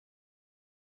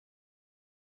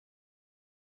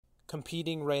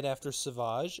Competing right after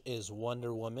Savage is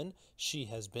Wonder Woman. She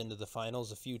has been to the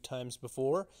finals a few times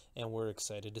before, and we're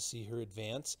excited to see her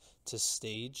advance to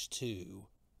stage 2.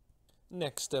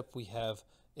 Next up, we have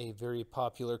a very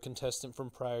popular contestant from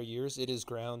prior years. It is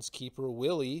groundskeeper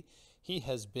Willie. He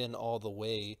has been all the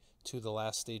way to the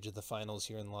last stage of the finals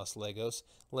here in Los Legos.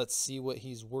 Let's see what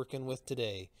he's working with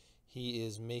today. He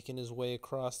is making his way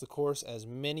across the course as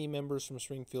many members from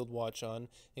Springfield watch on,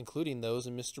 including those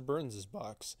in Mr. Burns'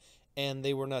 box. And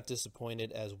they were not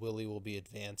disappointed as Willie will be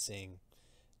advancing.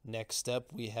 Next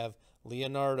up, we have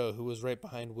Leonardo, who was right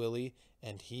behind Willie,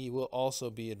 and he will also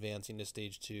be advancing to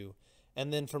stage 2.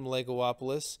 And then from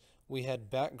Legoopolis, we had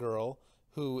Batgirl,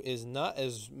 who is not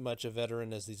as much a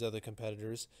veteran as these other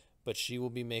competitors, but she will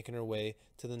be making her way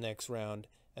to the next round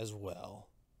as well.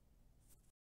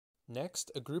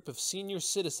 Next, a group of senior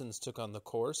citizens took on the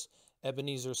course.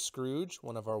 Ebenezer Scrooge,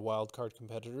 one of our wildcard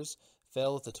competitors,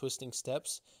 fell at the twisting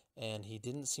steps, and he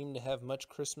didn't seem to have much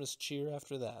Christmas cheer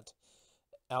after that.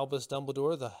 Albus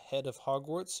Dumbledore, the head of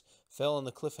Hogwarts, fell on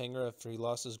the cliffhanger after he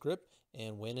lost his grip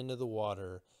and went into the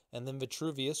water. And then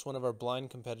Vitruvius, one of our blind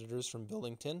competitors from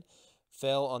Billington,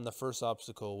 fell on the first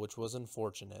obstacle, which was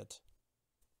unfortunate.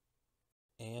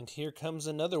 And here comes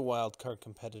another wildcard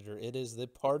competitor. It is the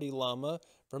Party Llama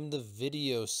from the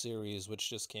video series, which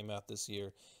just came out this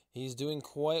year. He's doing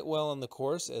quite well on the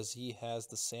course as he has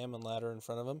the salmon ladder in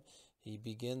front of him. He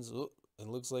begins, it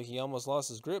looks like he almost lost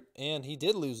his grip, and he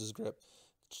did lose his grip.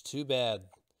 Too bad.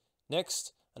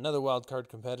 Next, another wildcard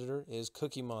competitor is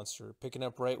Cookie Monster, picking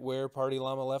up right where Party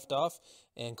Llama left off,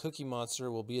 and Cookie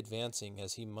Monster will be advancing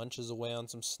as he munches away on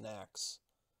some snacks.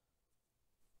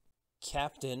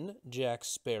 Captain Jack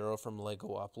Sparrow from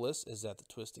Legoopolis is at the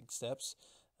twisting steps.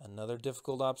 Another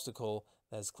difficult obstacle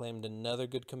that has claimed another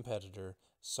good competitor.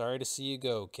 Sorry to see you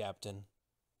go, Captain.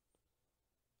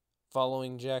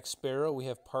 Following Jack Sparrow, we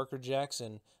have Parker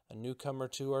Jackson, a newcomer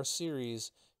to our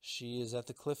series. She is at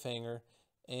the cliffhanger,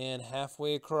 and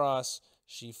halfway across,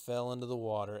 she fell into the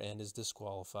water and is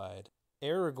disqualified.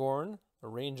 Aragorn, a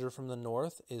ranger from the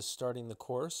north, is starting the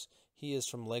course. He is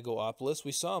from Legoopolis.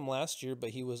 We saw him last year,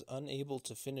 but he was unable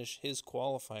to finish his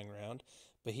qualifying round,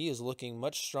 but he is looking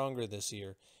much stronger this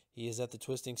year. He is at the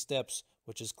twisting steps,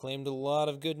 which has claimed a lot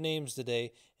of good names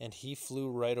today, and he flew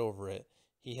right over it.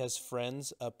 He has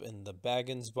friends up in the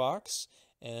Baggins box,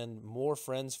 and more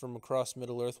friends from across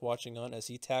Middle-earth watching on as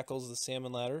he tackles the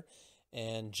salmon ladder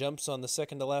and jumps on the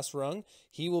second to last rung.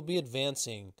 He will be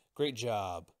advancing. Great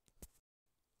job.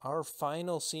 Our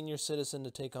final senior citizen to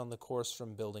take on the course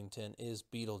from Billington is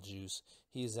Beetlejuice.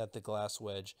 He's at the glass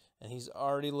wedge, and he's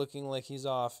already looking like he's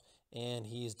off, and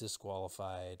he's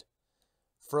disqualified.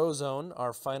 Frozone,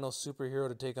 our final superhero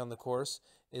to take on the course,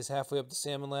 is halfway up the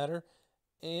salmon ladder,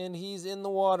 and he's in the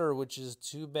water, which is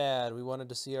too bad. We wanted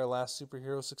to see our last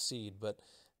superhero succeed, but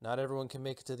not everyone can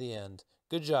make it to the end.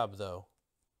 Good job, though.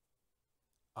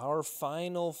 Our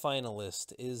final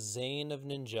finalist is Zane of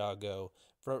Ninjago,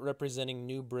 representing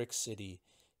New Brick City.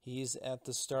 He's at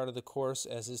the start of the course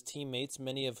as his teammates,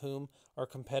 many of whom are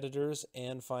competitors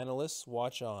and finalists,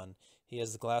 watch on. He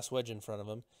has the glass wedge in front of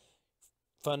him.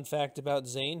 Fun fact about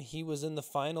Zane, he was in the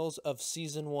finals of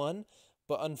Season 1,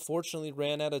 but unfortunately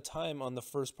ran out of time on the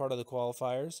first part of the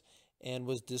qualifiers and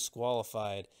was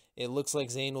disqualified. It looks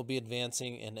like Zane will be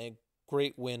advancing, and a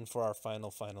great win for our final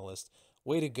finalist.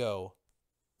 Way to go.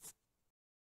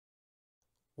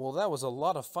 Well, that was a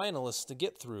lot of finalists to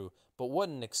get through, but what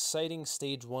an exciting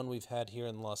Stage 1 we've had here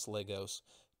in Los Legos.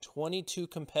 22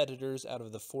 competitors out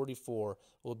of the 44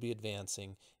 will be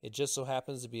advancing. It just so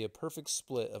happens to be a perfect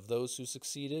split of those who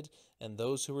succeeded and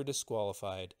those who were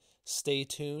disqualified. Stay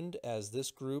tuned as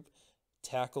this group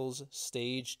tackles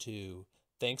Stage 2.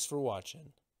 Thanks for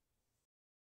watching.